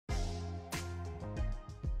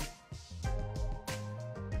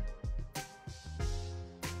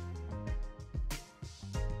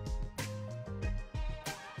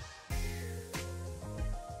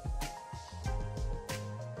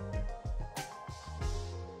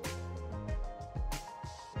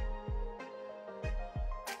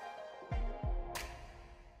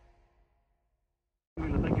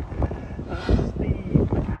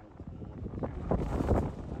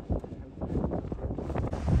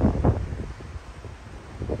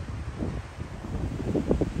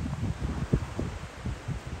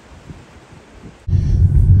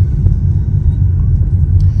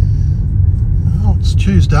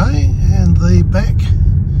back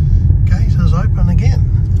gate is open again.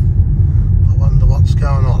 I wonder what's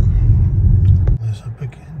going on. There's a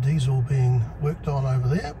big diesel being worked on over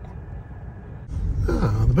there.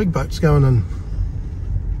 The big boat's going in.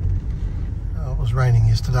 It was raining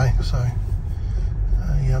yesterday, so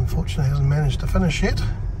he unfortunately hasn't managed to finish yet.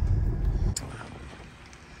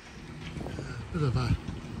 Bit of a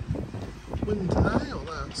wind today,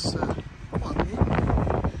 although it's quite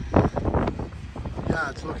warm. The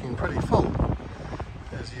yard's looking pretty full,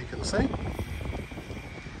 as you can see.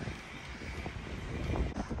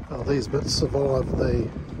 Well, these bits survived the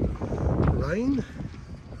rain.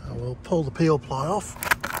 We'll pull the peel ply off.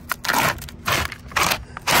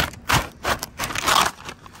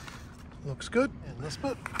 Looks good. And this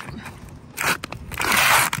bit.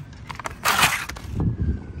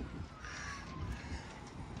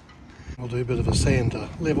 We'll do a bit of a sand to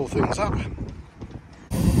level things up.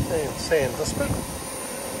 And sand this bit.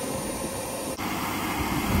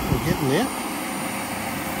 We're getting there.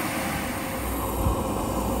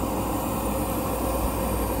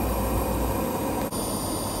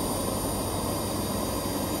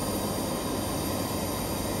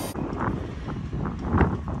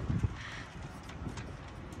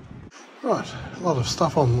 Right, a lot of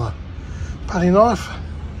stuff on the putty knife.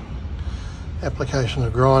 Application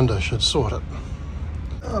of grinder should sort it.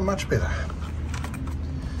 Oh, much better.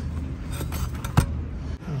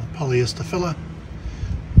 Polyester filler.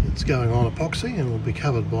 It's going on epoxy and will be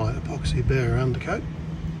covered by epoxy barrier undercoat.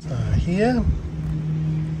 Here,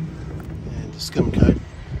 and a skim coat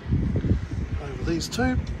over these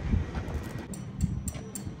two.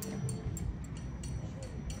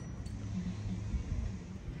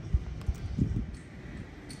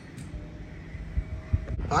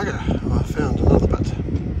 Bugger, I found another bit.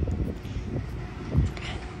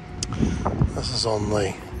 This is on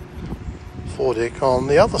the foredeck on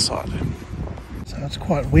the other side. So it's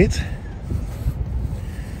quite wet.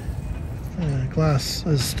 Glass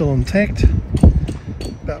is still intact,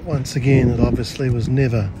 but once again it obviously was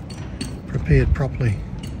never prepared properly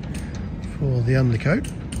for the undercoat.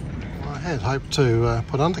 I had hoped to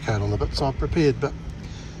put undercoat on the bits I've prepared, but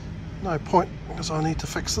no point because I need to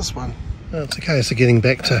fix this one. It's a case of getting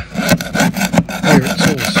back to where it's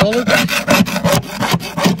all solid.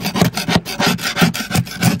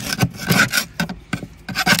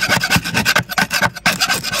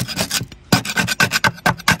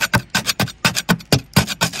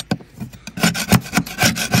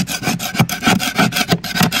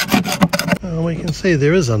 We can see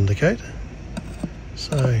there is undercoat,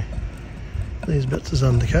 so these bits is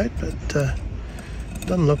undercoat, but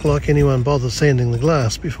doesn't look like anyone bothered sanding the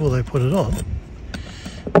glass before they put it on.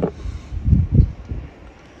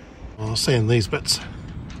 I'll sand these bits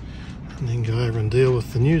and then go over and deal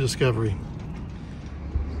with the new discovery.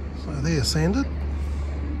 So they're sanded,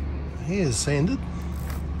 here's sanded,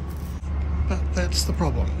 but that's the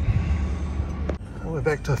problem. We're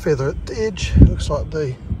back to feather at the edge. Looks like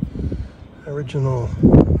the original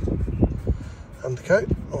undercoat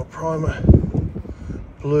or primer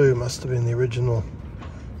blue must have been the original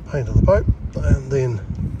paint of the boat, and then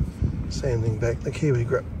sanding back the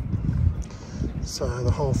KiwiGrip. So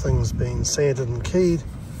the whole thing's been sanded and keyed,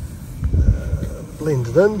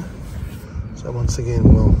 blended in. So once again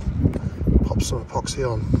we'll pop some epoxy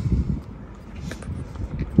on.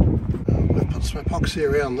 We've put some epoxy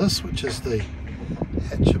around this, which is the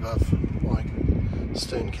hatch above my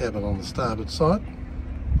stern cabin on the starboard side.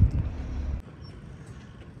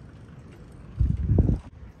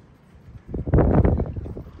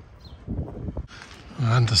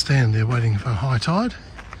 I understand they're waiting for high tide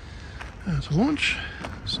to launch,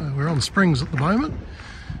 so we're on springs at the moment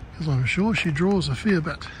because I'm sure she draws a fair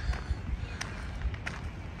bit.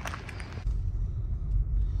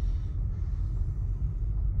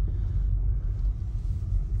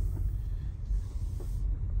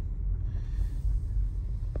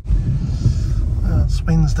 It's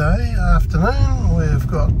Wednesday afternoon. We've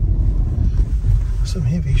got some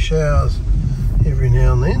heavy showers every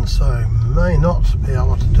now and then, so may not be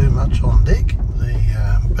able to do much on deck.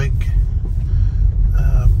 The big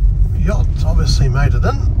yacht's obviously made it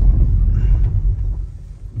in.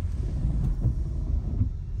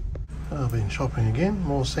 I've been shopping again,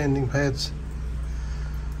 more sanding pads,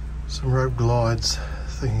 some rope glides,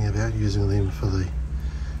 thinking about using them for the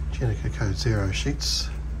Jenica Code Zero sheets,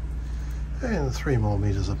 and 3 more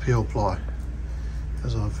meters of peel ply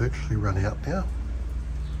as I've virtually run out now.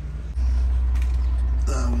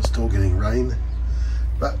 We're still getting rain,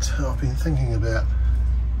 but I've been thinking about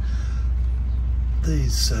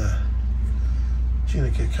these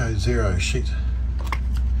Jenica Code Zero sheet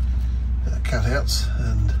cutouts,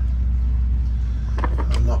 and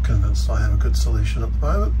not convinced I have a good solution at the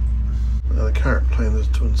moment. Now the current plan is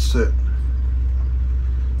to insert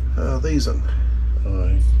these in.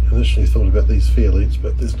 I initially thought about these fair leads,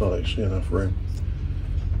 but there's not actually enough room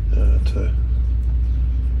to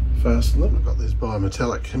fasten them. I've got these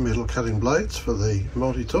bimetallic metal cutting blades for the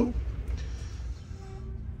multi-tool.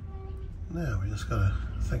 Now we just got to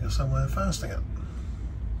think of some way of fastening it.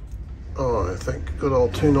 I think good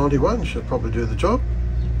old 291 should probably do the job.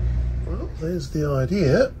 Well, there's the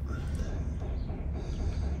idea.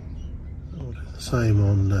 I'll do the same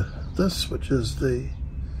on this, which is the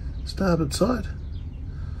starboard side.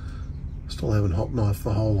 Still haven't hot knifed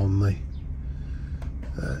the hole on the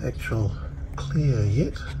actual clear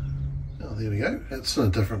yet. Oh, there we go. It's in a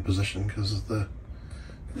different position because of the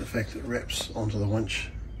fact it wraps onto the winch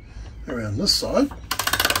around this side,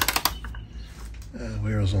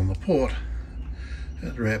 whereas on the port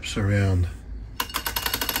it wraps around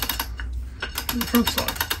the front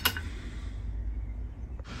side.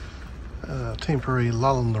 Temporary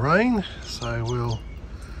lull in the rain, so we'll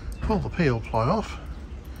pull the peel ply off.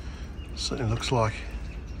 Certainly looks like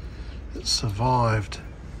it survived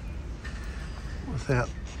without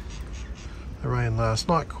the rain last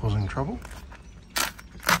night causing trouble.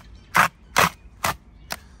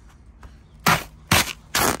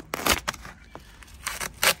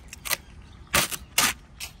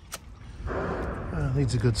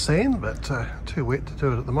 Needs a good sand, but too wet to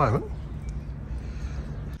do it at the moment.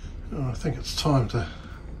 I think it's time to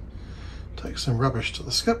take some rubbish to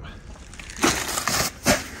the skip.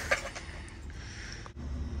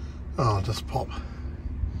 I'll just pop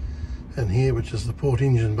in here, which is the port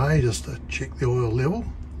engine bay, just to check the oil level.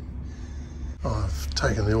 I've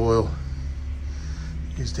taken the oil,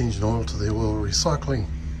 used engine oil, to the oil recycling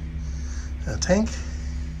tank.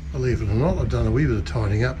 Believe it or not, I've done a wee bit of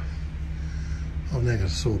tidying up. I've now got a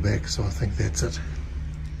saw back, so I think that's it.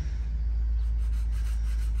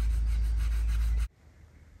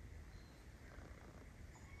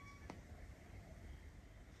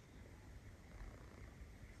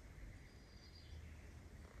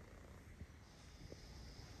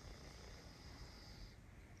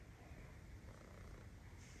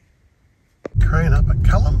 Crane up at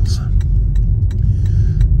Cullen's.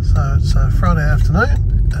 So it's a Friday afternoon.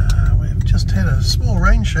 We've just had a small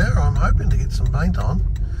rain shower. I'm hoping to get some paint on,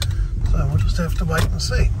 so we'll just have to wait and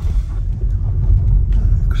see.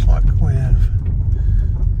 Looks like we have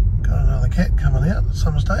got another cat coming out at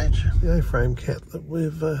some stage. The A-frame cat that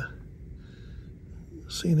we've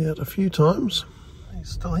seen out a few times. He's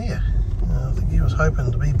still here. I think he was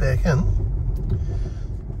hoping to be back in.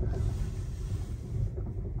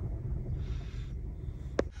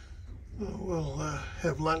 We'll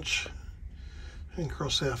have lunch and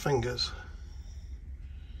cross our fingers.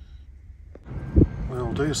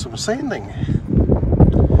 We'll do some sanding.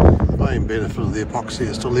 The main benefit of the epoxy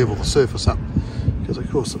is to level the surface up, because of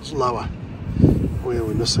course it's lower where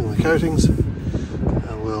we're missing the coatings,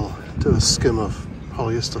 and we'll do a skim of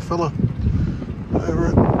polyester filler over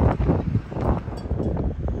it.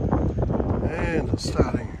 And it's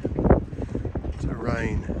starting to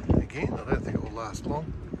rain again. I don't think it will last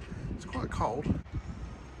long. It's quite cold.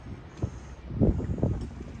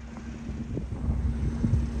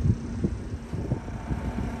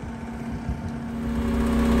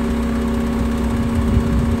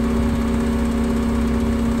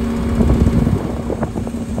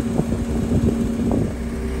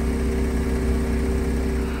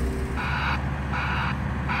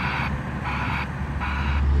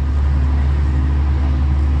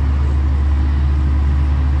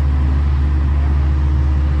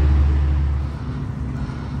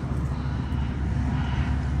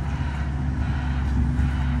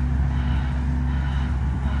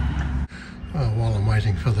 While I'm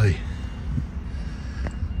waiting for the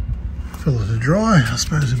filler to dry, I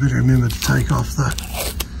suppose I better remember to take off the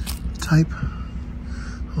tape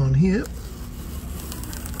on here.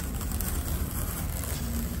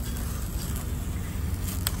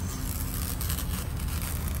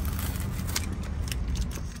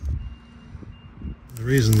 The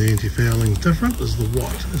reason the anti-fouling is different is the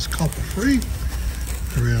white is copper free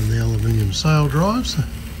around the aluminium sail drives,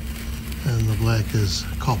 and the black is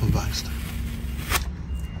copper based.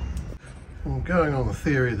 I'm going on the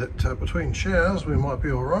theory that between showers we might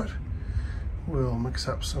be alright. We'll mix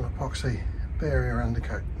up some epoxy barrier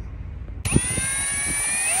undercoat.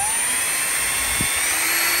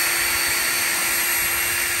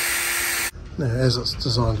 Now, as it's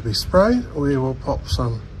designed to be sprayed, we will pop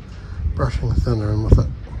some brushing thinner in with it.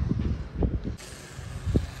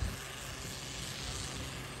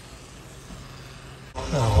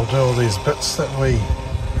 Now we'll do all these bits that we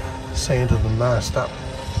sanded and masked up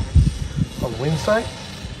Wednesday.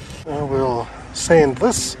 Now we'll sand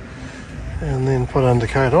this and then put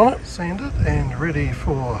undercoat on it, sand it, and ready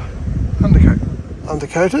for undercoat.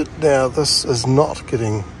 Undercoated. Now this is not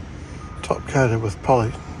getting top coated with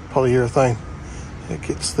polyurethane. It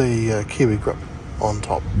gets the KiwiGrip on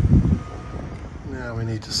top. Now we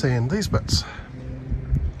need to sand these bits.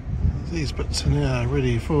 These bits are now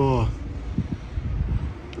ready for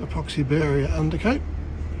epoxy barrier undercoat.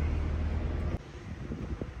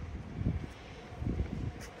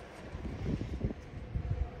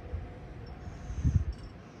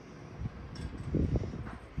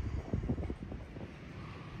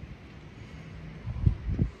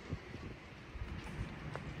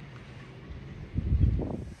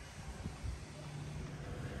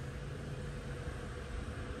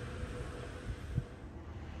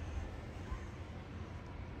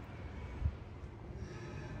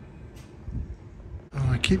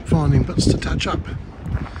 I keep finding bits to touch up,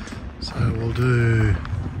 so we'll do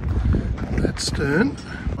that stern.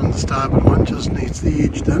 On the starboard one just needs the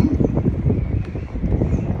edge done.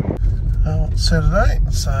 Well, it's Saturday,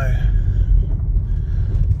 so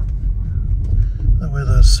the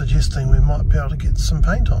weather's suggesting we might be able to get some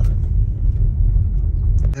paint on.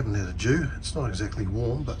 Haven't had a dew, it's not exactly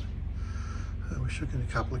warm, but we should get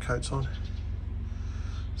a couple of coats on.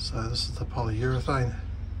 So this is the polyurethane.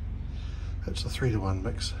 It's a 3-to-1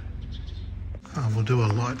 mix. We'll do a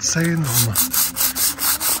light sand on the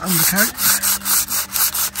undercoat.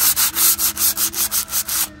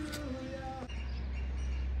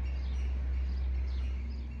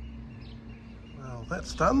 Well,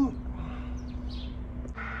 that's done.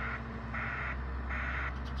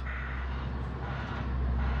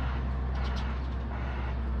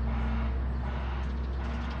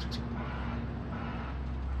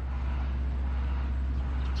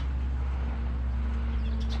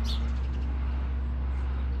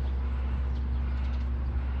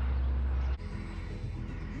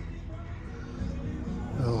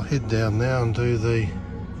 I'll head down now and do the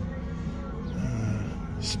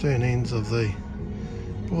stern ends of the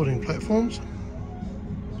boarding platforms.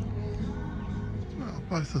 Well,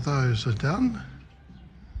 both of those are done.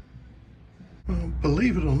 Well,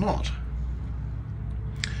 believe it or not,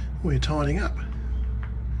 we're tidying up.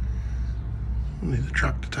 We'll need a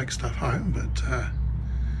truck to take stuff home, but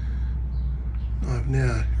I've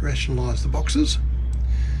now rationalised the boxes.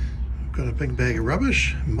 I've got a big bag of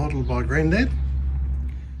rubbish, modelled by Grandad.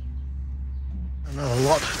 Another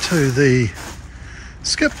lot to the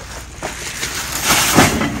skip.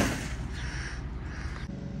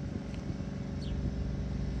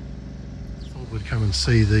 Thought we'd come and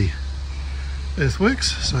see the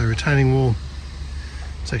earthworks. So retaining wall,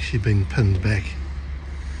 it's actually been pinned back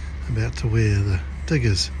about to where the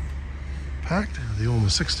diggers parked. The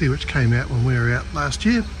Orma 60, which came out when we were out last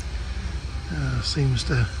year, seems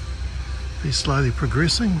to be slowly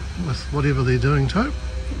progressing with whatever they're doing to it.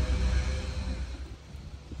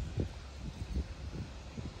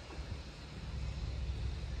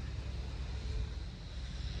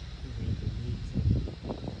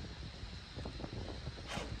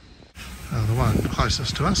 The one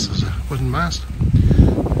closest to us is a wooden mast.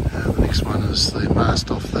 The next one is the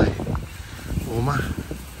mast off the Orma,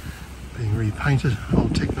 being repainted,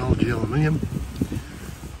 old technology aluminium.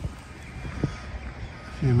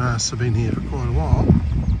 A few masts have been here for quite a while.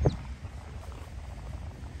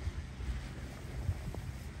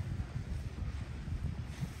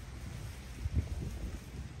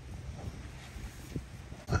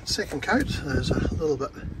 That second coat, there's a little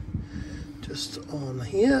bit just on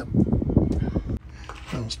here.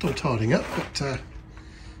 Well, still tidying up, but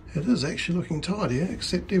it is actually looking tidier,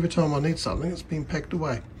 except every time I need something it's been packed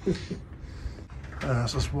away.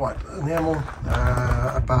 It's this white enamel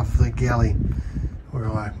above the galley where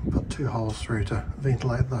I put 2 holes through to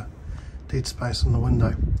ventilate the dead space in the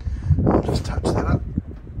window. I'll just touch that up.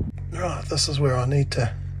 Right, this is where I need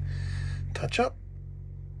to touch up.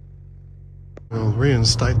 We'll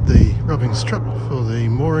reinstate the rubbing strip for the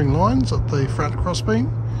mooring lines at the front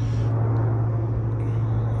crossbeam.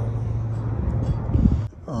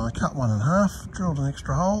 I cut one in half, drilled an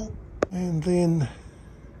extra hole, and then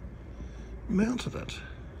mounted it.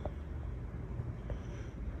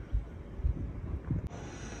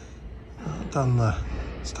 I've done the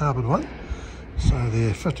starboard one, so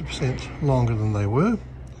they're 50% longer than they were,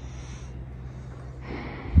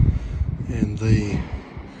 and the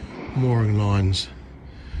mooring lines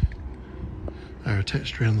are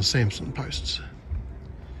attached around the Samson posts.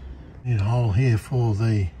 Need a hole here for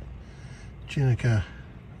the Jenica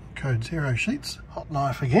Code 0 sheets. Hot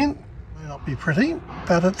knife again. May not be pretty,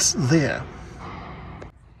 but it's there.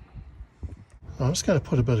 I'm just going to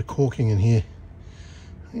put a bit of caulking in here.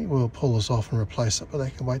 I think we'll pull this off and replace it, but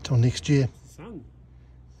that can wait till next year. Sun.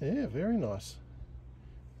 Yeah, very nice.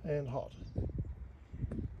 And hot.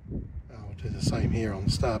 I'll do the same here on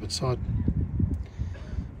the starboard side.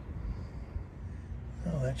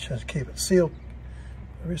 Well, that should keep it sealed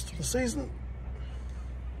for the rest of the season.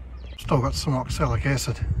 Still got some oxalic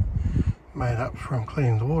acid made up from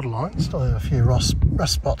cleaning the water line. Still have a few rust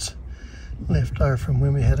spots left over from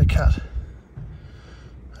when we had a cut.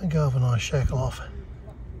 A galvanised shackle off.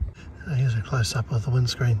 Here's a close up of the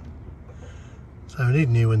windscreen. So we need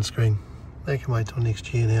a new windscreen. That can wait till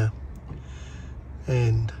next year now.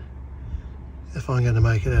 And if I'm going to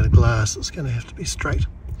make it out of glass, it's going to have to be straight.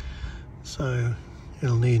 So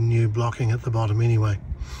it'll need new blocking at the bottom anyway.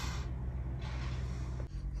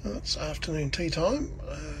 Well, it's afternoon tea time.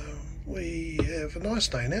 We have a nice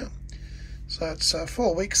day now. So it's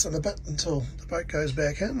 4 weeks and a bit until the boat goes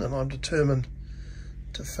back in, and I'm determined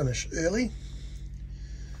to finish early.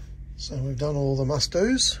 So we've done all the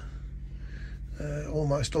must-dos,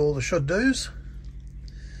 almost all the should-dos,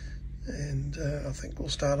 and I think we'll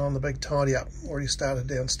start on the big tidy-up. Already started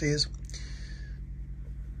downstairs.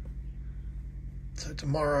 So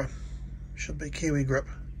tomorrow should be KiwiGrip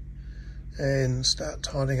and start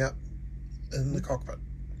tidying up in the cockpit.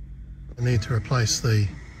 I need to replace the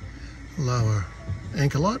lower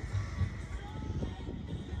anchor light.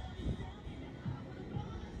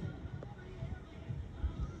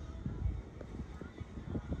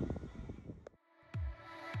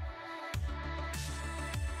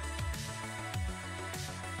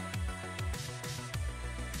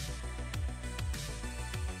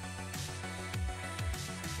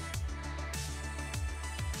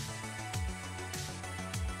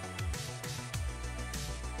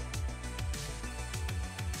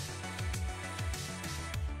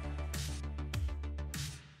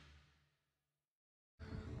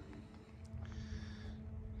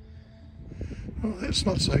 Well, that's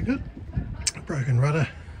not so good. Broken rudder,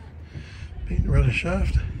 bent rudder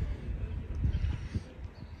shaft.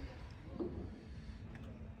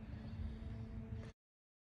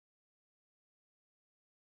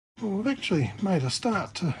 Well, we've actually made a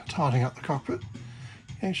start to tidying up the cockpit.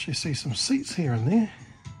 You can actually see some seats here and there.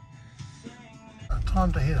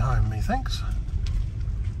 Time to head home, methinks.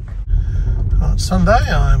 Well, it's Sunday.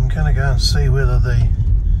 I'm going to go and see whether the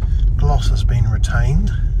gloss has been retained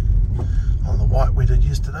on the white we did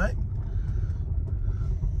yesterday.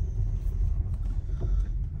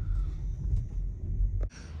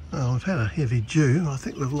 Well, we've had a heavy dew. I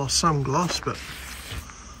think we've lost some gloss, but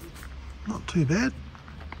not too bad.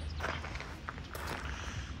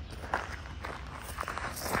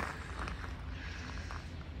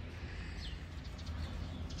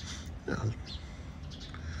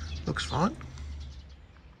 Looks fine.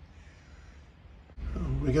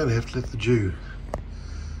 We're going to have to let the dew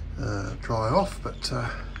dry off, but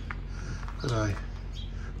got a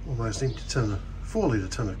almost empty tin, 4 litre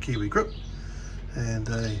tin of KiwiGrip and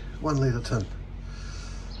a 1 litre tin.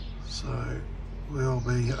 So we'll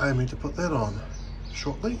be aiming to put that on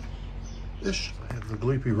shortly-ish. I have the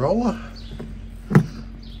gloopy roller.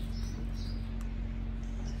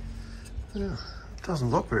 Yeah, it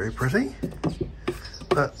doesn't look very pretty,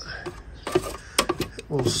 but it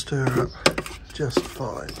will stir up just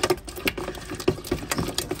fine.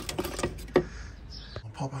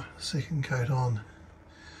 I'll pop a second coat on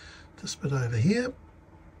this bit over here.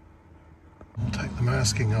 I'll take the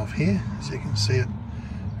masking off here. As you can see, it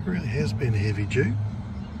really has been a heavy dew.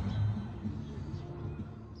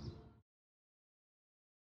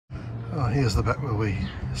 Oh, here's the bit where we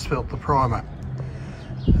spilt the primer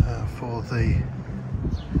for the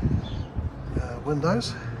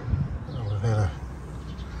windows. We've had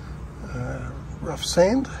a rough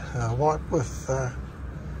sand, wipe with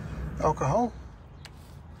alcohol.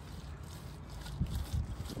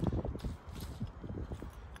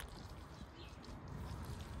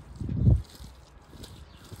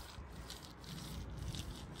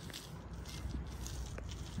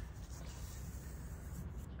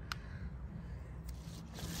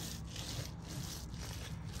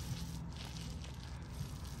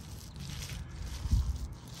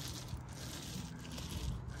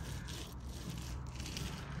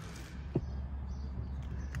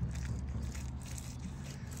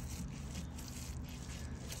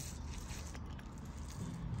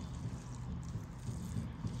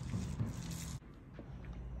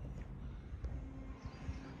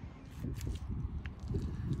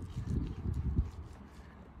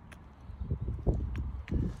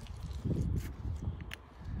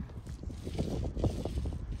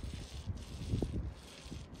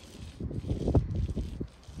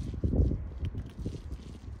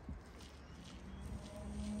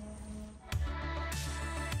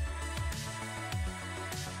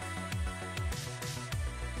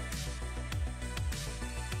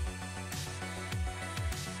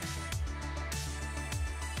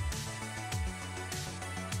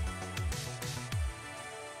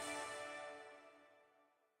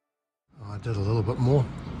 did a little bit more.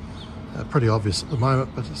 Pretty obvious at the moment,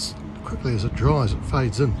 but as quickly as it dries it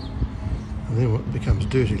fades in, and then it becomes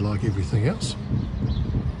dirty like everything else.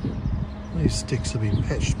 These sticks have been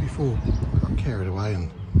patched before. I got carried away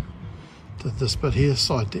and did this bit here,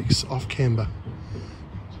 side decks off camber,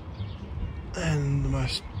 and the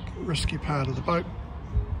most risky part of the boat.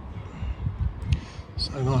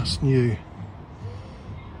 So nice new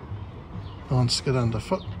non-skid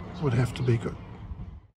underfoot would have to be good.